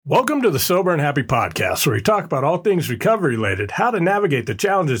Welcome to the Sober and Happy podcast, where we talk about all things recovery related, how to navigate the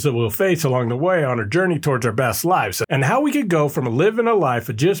challenges that we'll face along the way on our journey towards our best lives, and how we could go from living a life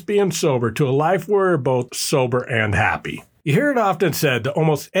of just being sober to a life where we're both sober and happy. You hear it often said that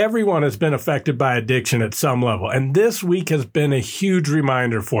almost everyone has been affected by addiction at some level, and this week has been a huge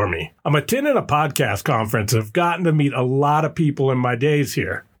reminder for me. I'm attending a podcast conference and have gotten to meet a lot of people in my days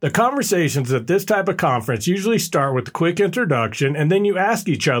here. The conversations at this type of conference usually start with a quick introduction, and then you ask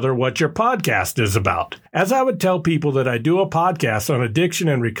each other what your podcast is about. As I would tell people that I do a podcast on addiction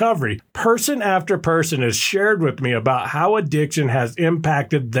and recovery, person after person has shared with me about how addiction has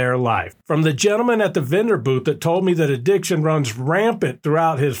impacted their life. From the gentleman at the vendor booth that told me that addiction runs rampant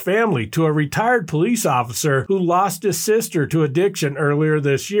throughout his family, to a retired police officer who lost his sister to addiction earlier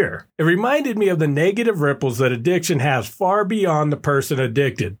this year. It reminded me of the negative ripples that addiction has far beyond the person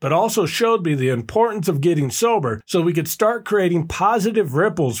addicted, but also showed me the importance of getting sober so we could start creating positive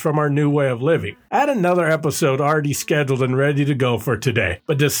ripples from our new way of living. I had another episode already scheduled and ready to go for today,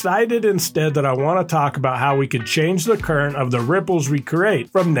 but decided instead that I want to talk about how we could change the current of the ripples we create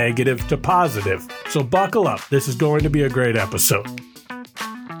from negative to positive. So buckle up, this is going to be a great episode.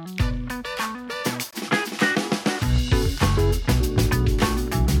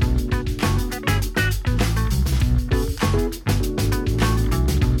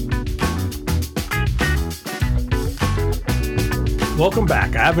 Welcome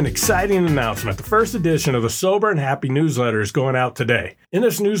back. I have an exciting announcement. The first edition of the Sober and Happy newsletter is going out today. In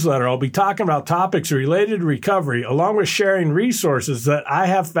this newsletter, I'll be talking about topics related to recovery, along with sharing resources that I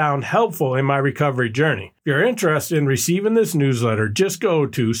have found helpful in my recovery journey. If you're interested in receiving this newsletter, just go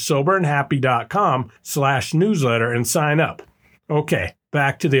to soberandhappy.com/newsletter and sign up. Okay,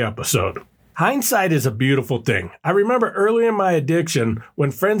 back to the episode. Hindsight is a beautiful thing. I remember early in my addiction,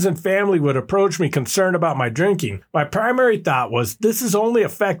 when friends and family would approach me concerned about my drinking, my primary thought was, this is only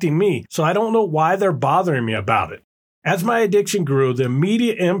affecting me, so I don't know why they're bothering me about it. As my addiction grew, the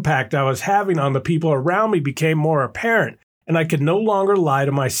immediate impact I was having on the people around me became more apparent, and I could no longer lie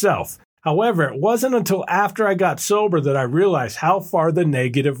to myself. However, it wasn't until after I got sober that I realized how far the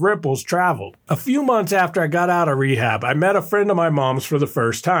negative ripples traveled. A few months after I got out of rehab, I met a friend of my mom's for the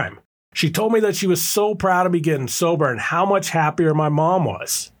first time. She told me that she was so proud of me getting sober and how much happier my mom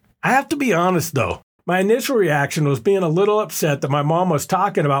was. I have to be honest though, my initial reaction was being a little upset that my mom was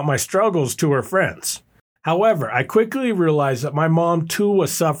talking about my struggles to her friends. However, I quickly realized that my mom too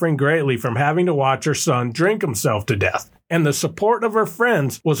was suffering greatly from having to watch her son drink himself to death, and the support of her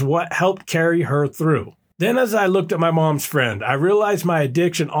friends was what helped carry her through. Then as I looked at my mom's friend, I realized my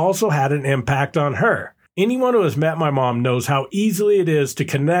addiction also had an impact on her. Anyone who has met my mom knows how easily it is to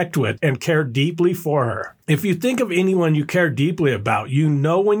connect with and care deeply for her. If you think of anyone you care deeply about, you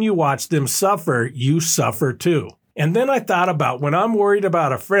know when you watch them suffer, you suffer too. And then I thought about when I'm worried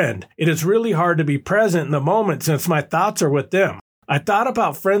about a friend, it is really hard to be present in the moment since my thoughts are with them. I thought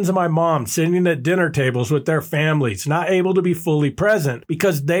about friends of my mom sitting at dinner tables with their families, not able to be fully present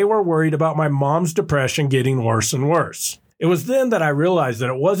because they were worried about my mom's depression getting worse and worse. It was then that I realized that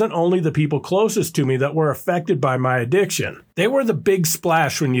it wasn't only the people closest to me that were affected by my addiction. They were the big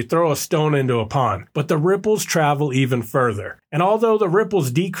splash when you throw a stone into a pond, but the ripples travel even further. And although the ripples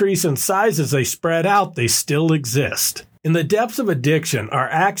decrease in size as they spread out, they still exist. In the depths of addiction, our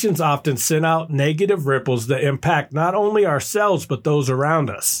actions often send out negative ripples that impact not only ourselves but those around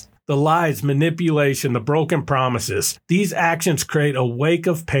us. The lies, manipulation, the broken promises, these actions create a wake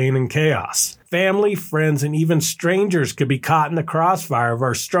of pain and chaos. Family, friends, and even strangers could be caught in the crossfire of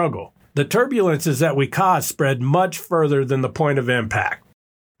our struggle. The turbulences that we cause spread much further than the point of impact.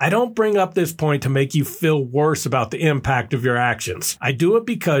 I don't bring up this point to make you feel worse about the impact of your actions. I do it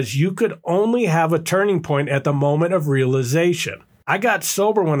because you could only have a turning point at the moment of realization. I got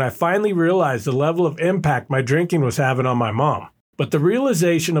sober when I finally realized the level of impact my drinking was having on my mom. But the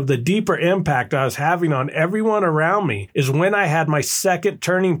realization of the deeper impact I was having on everyone around me is when I had my second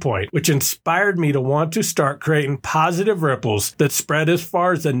turning point, which inspired me to want to start creating positive ripples that spread as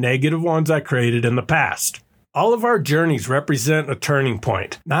far as the negative ones I created in the past. All of our journeys represent a turning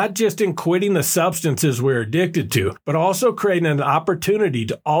point, not just in quitting the substances we're addicted to, but also creating an opportunity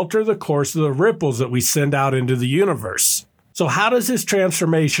to alter the course of the ripples that we send out into the universe. So how does this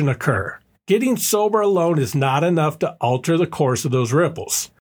transformation occur? Getting sober alone is not enough to alter the course of those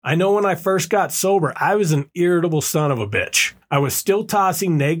ripples. I know when I first got sober, I was an irritable son of a bitch. I was still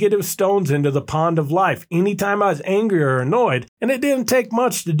tossing negative stones into the pond of life anytime I was angry or annoyed, and it didn't take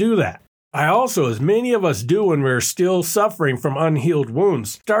much to do that. I also, as many of us do when we're still suffering from unhealed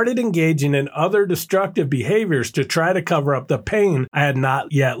wounds, started engaging in other destructive behaviors to try to cover up the pain I had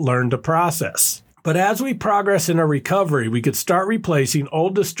not yet learned to process. But as we progress in our recovery, we could start replacing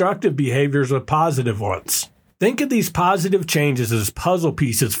old destructive behaviors with positive ones. Think of these positive changes as puzzle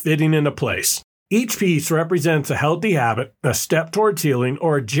pieces fitting into place. Each piece represents a healthy habit, a step towards healing,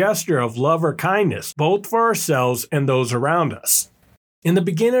 or a gesture of love or kindness, both for ourselves and those around us. In the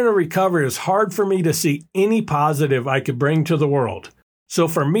beginning of recovery, it was hard for me to see any positive I could bring to the world. So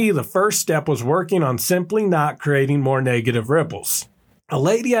for me, the first step was working on simply not creating more negative ripples. A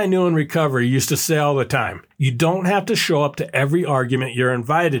lady I knew in recovery used to say all the time, "You don't have to show up to every argument you're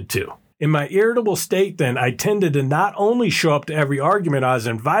invited to." In my irritable state then, I tended to not only show up to every argument I was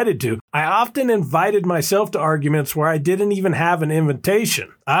invited to, I often invited myself to arguments where I didn't even have an invitation.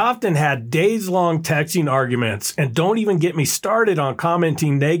 I often had days-long texting arguments, and don't even get me started on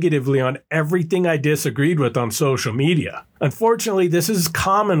commenting negatively on everything I disagreed with on social media. Unfortunately, this is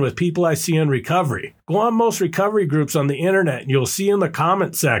common with people I see in recovery. Go on most recovery groups on the internet and you'll see in the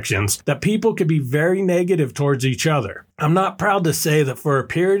comment sections that people can be very negative towards each other. I'm not proud to say that for a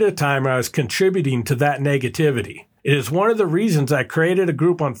period of time I was contributing to that negativity. It is one of the reasons I created a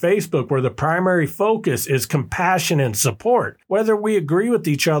group on Facebook where the primary focus is compassion and support, whether we agree with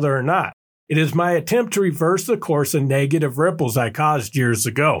each other or not. It is my attempt to reverse the course of negative ripples I caused years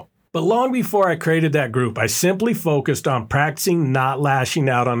ago. But long before I created that group, I simply focused on practicing not lashing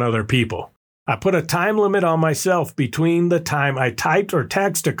out on other people. I put a time limit on myself between the time I typed or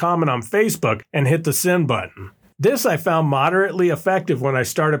texted a comment on Facebook and hit the send button. This I found moderately effective when I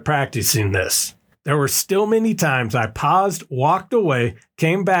started practicing this. There were still many times I paused, walked away,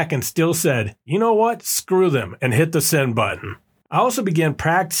 came back and still said, "You know what? Screw them," and hit the send button. I also began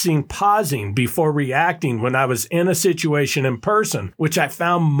practicing pausing before reacting when I was in a situation in person, which I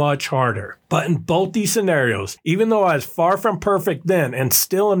found much harder. But in both these scenarios, even though I was far from perfect then and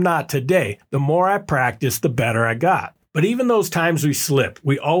still am not today, the more I practiced, the better I got. But even those times we slipped,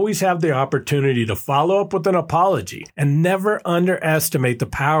 we always have the opportunity to follow up with an apology, and never underestimate the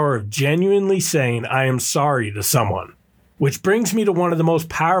power of genuinely saying "I am sorry" to someone. Which brings me to one of the most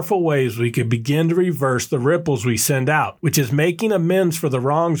powerful ways we could begin to reverse the ripples we send out, which is making amends for the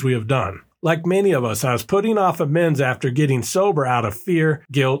wrongs we have done. Like many of us, I was putting off amends after getting sober out of fear,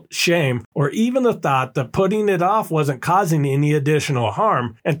 guilt, shame, or even the thought that putting it off wasn't causing any additional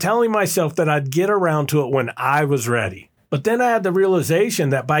harm, and telling myself that I'd get around to it when I was ready. But then I had the realization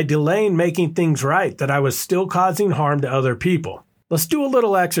that by delaying making things right, that I was still causing harm to other people. Let's do a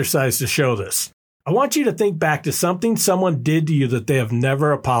little exercise to show this. I want you to think back to something someone did to you that they have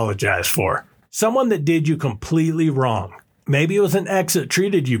never apologized for. Someone that did you completely wrong. Maybe it was an ex that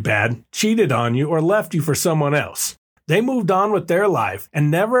treated you bad, cheated on you, or left you for someone else. They moved on with their life and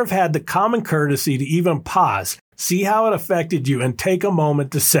never have had the common courtesy to even pause, see how it affected you, and take a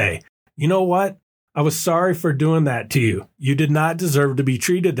moment to say, "You know what? I was sorry for doing that to you. You did not deserve to be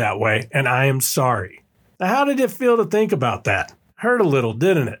treated that way, and I am sorry." Now, how did it feel to think about that? Hurt a little,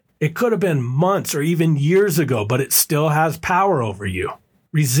 didn't it? It could have been months or even years ago, but it still has power over you.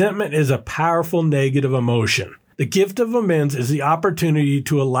 Resentment is a powerful negative emotion. The gift of amends is the opportunity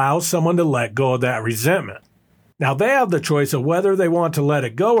to allow someone to let go of that resentment. Now, they have the choice of whether they want to let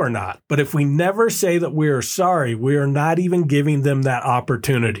it go or not, but if we never say that we are sorry, we are not even giving them that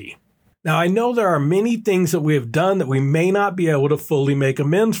opportunity. Now, I know there are many things that we have done that we may not be able to fully make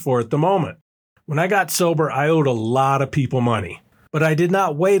amends for at the moment. When I got sober, I owed a lot of people money, but I did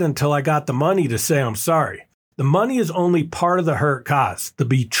not wait until I got the money to say I'm sorry. The money is only part of the hurt caused. The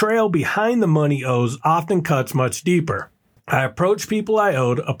betrayal behind the money owes often cuts much deeper. I approached people I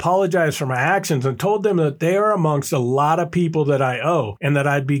owed, apologized for my actions, and told them that they are amongst a lot of people that I owe, and that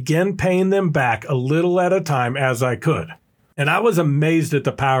I'd begin paying them back a little at a time as I could. And I was amazed at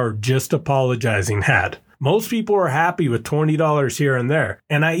the power just apologizing had. Most people were happy with $20 here and there,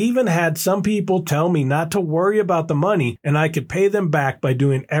 and I even had some people tell me not to worry about the money and I could pay them back by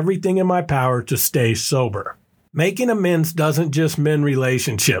doing everything in my power to stay sober. Making amends doesn't just mend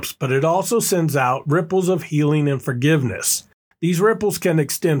relationships, but it also sends out ripples of healing and forgiveness. These ripples can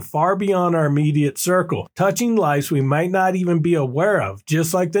extend far beyond our immediate circle, touching lives we might not even be aware of,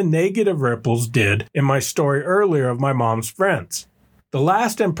 just like the negative ripples did in my story earlier of my mom's friends. The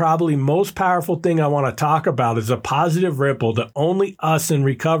last and probably most powerful thing I want to talk about is a positive ripple that only us in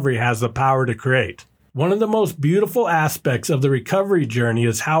recovery has the power to create. One of the most beautiful aspects of the recovery journey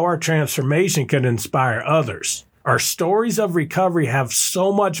is how our transformation can inspire others. Our stories of recovery have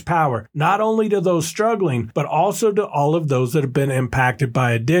so much power, not only to those struggling, but also to all of those that have been impacted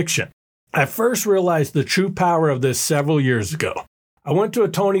by addiction. I first realized the true power of this several years ago. I went to a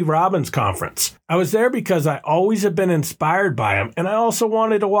Tony Robbins conference. I was there because I always have been inspired by him, and I also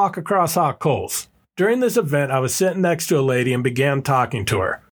wanted to walk across hot coals. During this event, I was sitting next to a lady and began talking to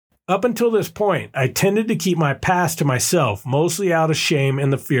her. Up until this point, I tended to keep my past to myself, mostly out of shame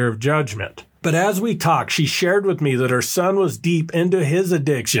and the fear of judgment. But as we talked, she shared with me that her son was deep into his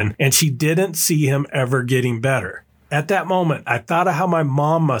addiction and she didn't see him ever getting better. At that moment, I thought of how my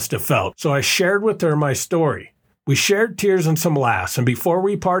mom must have felt, so I shared with her my story. We shared tears and some laughs, and before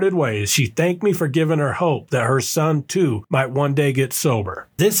we parted ways, she thanked me for giving her hope that her son, too, might one day get sober.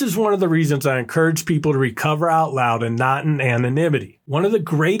 This is one of the reasons I encourage people to recover out loud and not in anonymity. One of the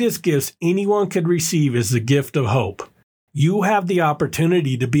greatest gifts anyone could receive is the gift of hope. You have the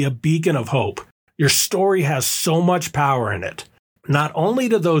opportunity to be a beacon of hope. Your story has so much power in it. Not only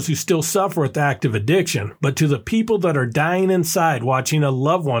to those who still suffer with active addiction, but to the people that are dying inside watching a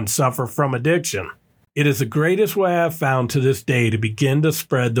loved one suffer from addiction. It is the greatest way I've found to this day to begin to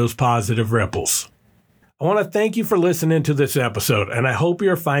spread those positive ripples. I want to thank you for listening to this episode, and I hope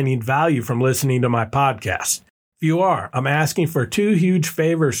you're finding value from listening to my podcast. If you are, I'm asking for 2 huge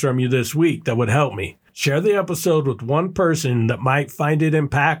favors from you this week that would help me. Share the episode with one person that might find it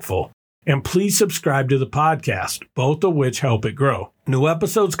impactful, and please subscribe to the podcast, both of which help it grow. New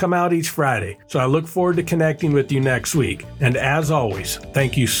episodes come out each Friday, so I look forward to connecting with you next week. And as always,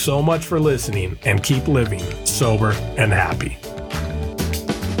 thank you so much for listening and keep living sober and happy.